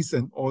to place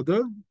an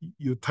order,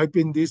 you type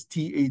in this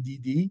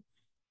TADD,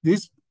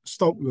 this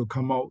stock will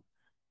come out,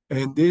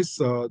 and this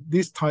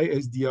Thai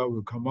SDR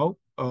will come out,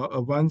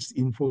 advanced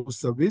info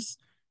service,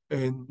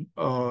 and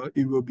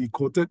it will be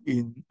quoted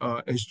in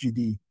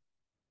SGD,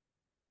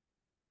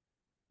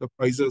 the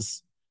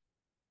prices.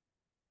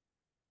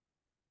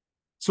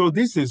 So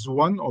this is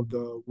one of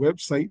the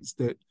websites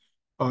that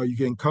you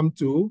can come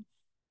to.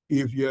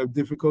 If you have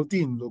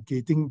difficulty in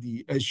locating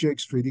the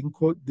SGX trading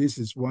code, this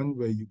is one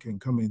where you can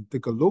come and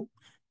take a look,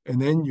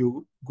 and then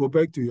you go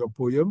back to your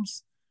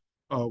POEMS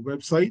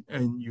website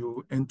and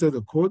you enter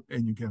the code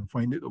and you can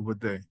find it over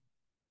there.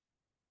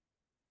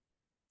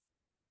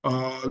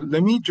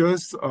 Let me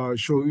just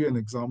show you an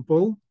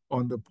example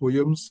on the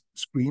POEMS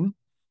screen.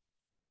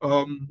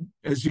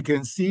 As you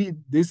can see,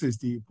 this is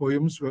the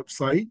POEMS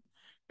website,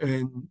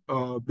 and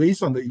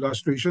based on the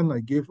illustration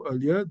I gave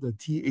earlier, the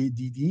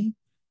TADD,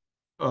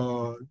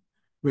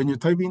 when you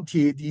type in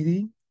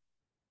TADD,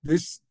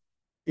 this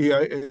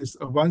AIS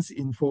Advanced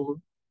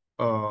Info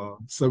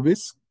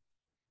Service,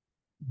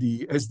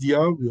 the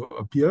SDR will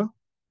appear,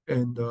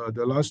 and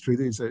the last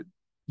trader is at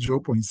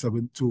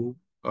 0.72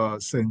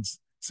 cents,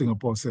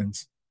 Singapore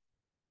cents.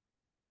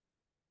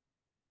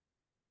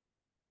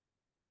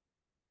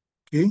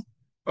 Okay.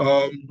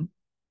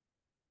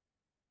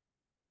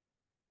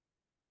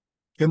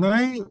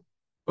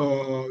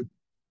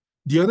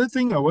 The other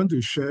thing I want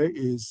to share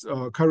is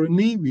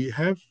currently we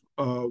are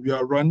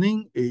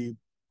running a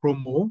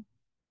promo,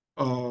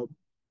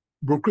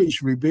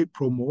 brokerage rebate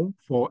promo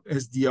for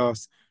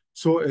SDRs.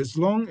 So as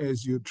long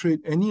as you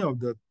trade any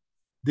of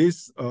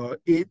these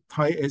 8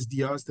 Thai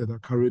SDRs that are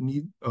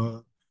currently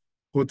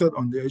quoted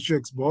on the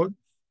SGX board,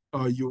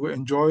 you will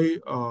enjoy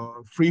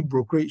free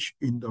brokerage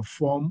in the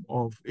form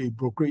of a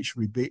brokerage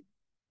rebate.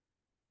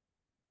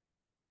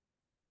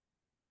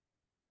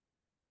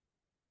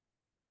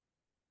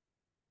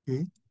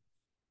 Okay.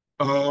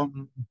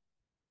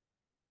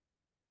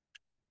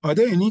 Are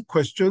there any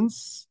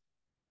questions?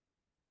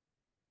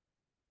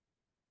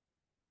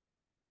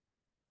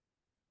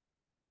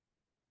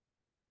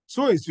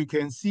 So as you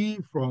can see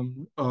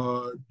from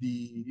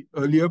the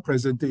earlier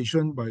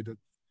presentation by the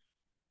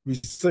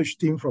research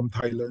team from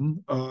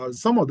Thailand,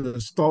 some of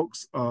the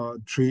stocks are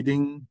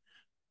trading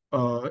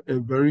a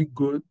very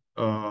good,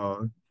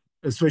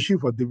 especially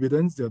for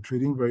dividends, they're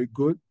trading very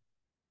good,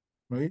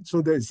 right?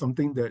 So that is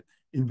something that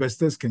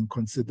investors can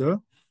consider.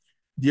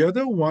 The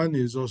other one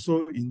is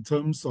also in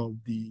terms of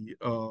the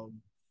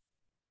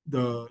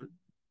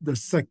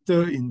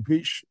sector in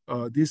which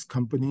these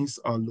companies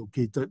are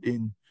located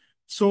in.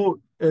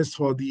 So as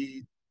for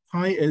the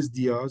Thai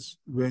SDRs,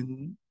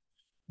 when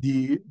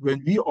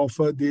we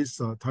offer these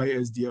Thai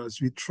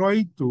SDRs, we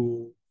try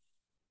to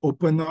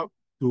open up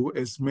to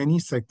as many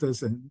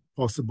sectors as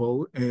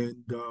possible,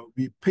 and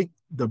we pick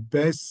the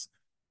best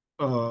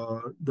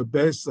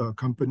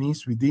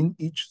companies within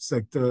each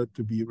sector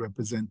to be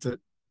represented,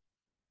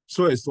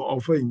 so as to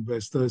offer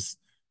investors,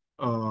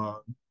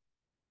 so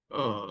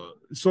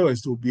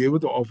as to be able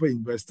to offer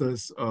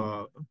investors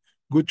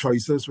good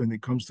choices when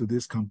it comes to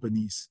these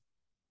companies.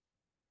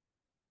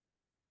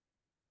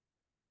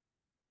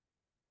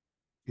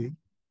 Okay.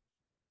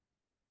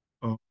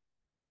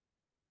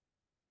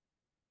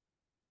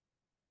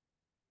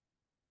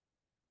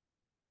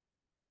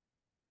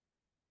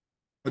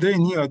 Are there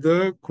any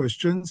other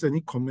questions,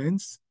 any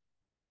comments?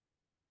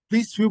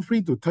 Please feel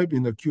free to type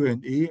in the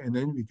Q&A and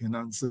then we can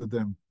answer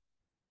them.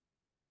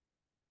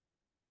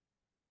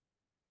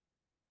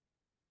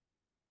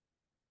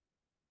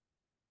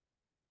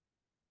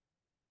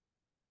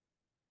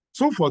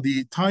 So for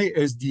the Thai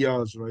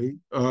SDRs, right,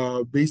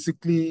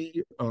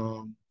 basically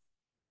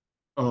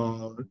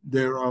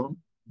there are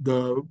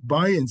the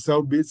buy and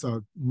sell bids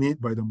are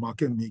made by the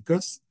market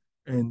makers.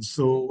 And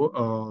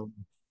so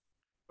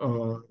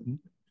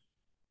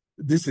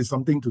this is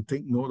something to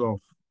take note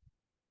of,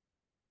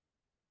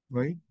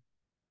 right?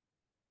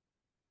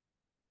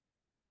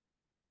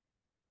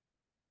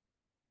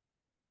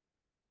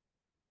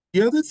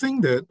 The other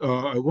thing that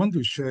I want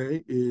to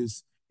share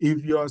is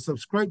if you are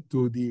subscribed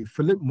to the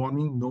Phillip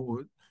Morning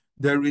Note,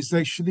 there is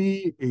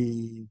actually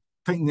a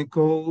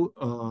technical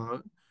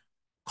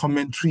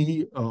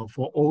commentary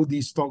for all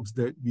these stocks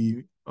that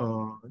we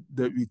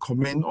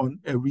comment on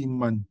every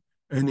month,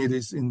 and it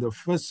is in the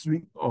first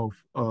week of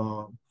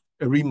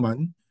every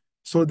month.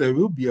 So there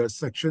will be a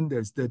section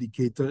that's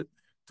dedicated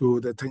to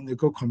the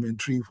technical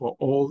commentary for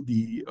all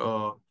these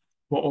Thai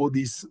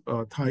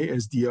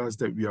SDRs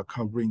that we are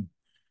covering.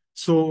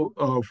 So,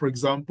 for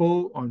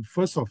example, on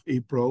 1st of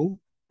April,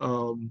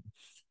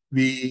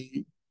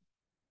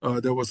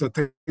 there was a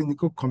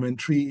technical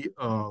commentary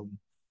for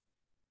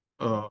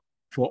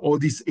all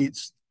these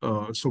 8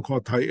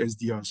 so-called Thai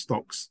SDR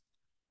stocks.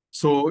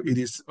 So it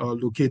is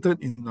located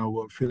in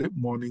our Phillip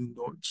Morning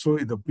Note. So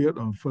it appeared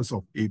on 1st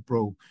of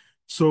April.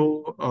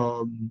 So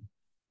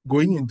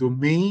going into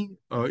May,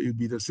 it'll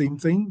be the same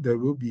thing. There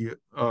will be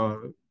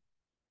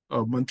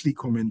monthly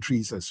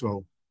commentaries as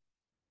well.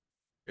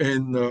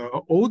 And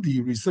all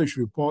the research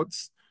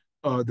reports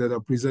that are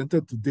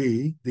presented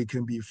today, they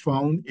can be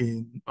found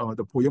in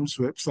the POEM's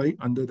website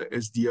under the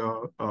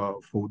SDR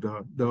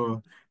folder,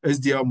 the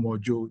SDR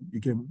module.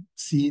 You can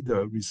see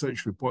the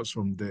research reports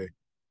from there.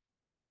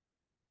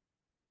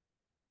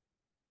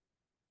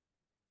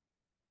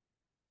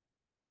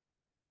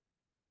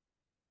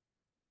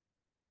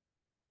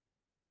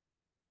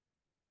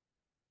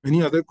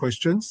 Any other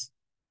questions?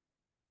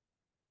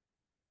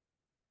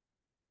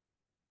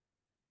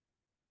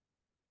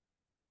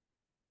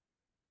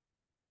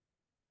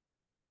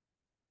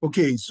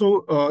 Okay,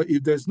 so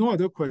if there's no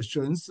other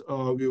questions,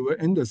 we will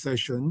end the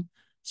session.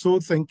 So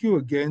thank you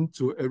again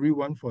to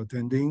everyone for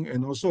attending,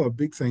 and also a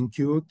big thank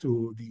you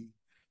to the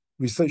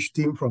research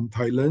team from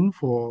Thailand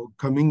for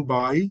coming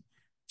by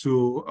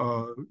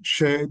to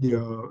share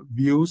their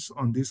views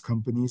on these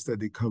companies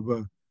that they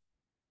cover.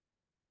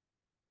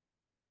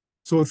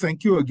 So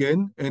thank you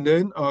again, and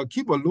then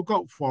keep a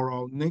lookout for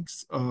our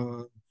next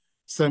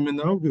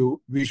seminar,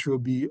 which will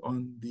be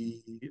on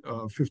the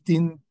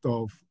 15th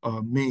of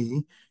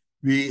May.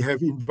 We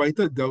have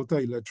invited Delta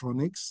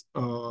Electronics,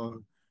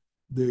 the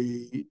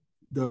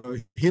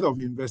head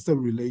of investor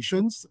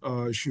relations.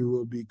 She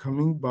will be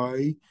coming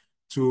by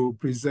to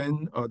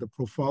present the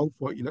profile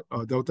for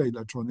Delta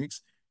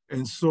Electronics.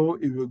 And so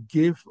it will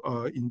give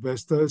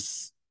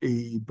investors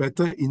a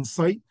better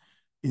insight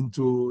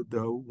into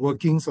the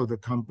workings of the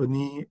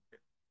company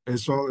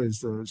as well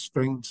as the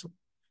strengths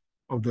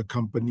of the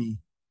company.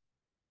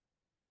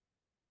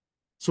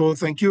 So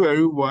thank you,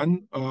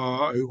 everyone.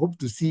 I hope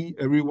to see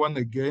everyone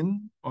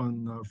again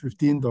on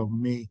 15th of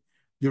May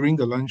during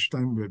the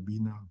lunchtime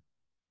webinar.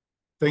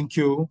 Thank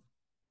you.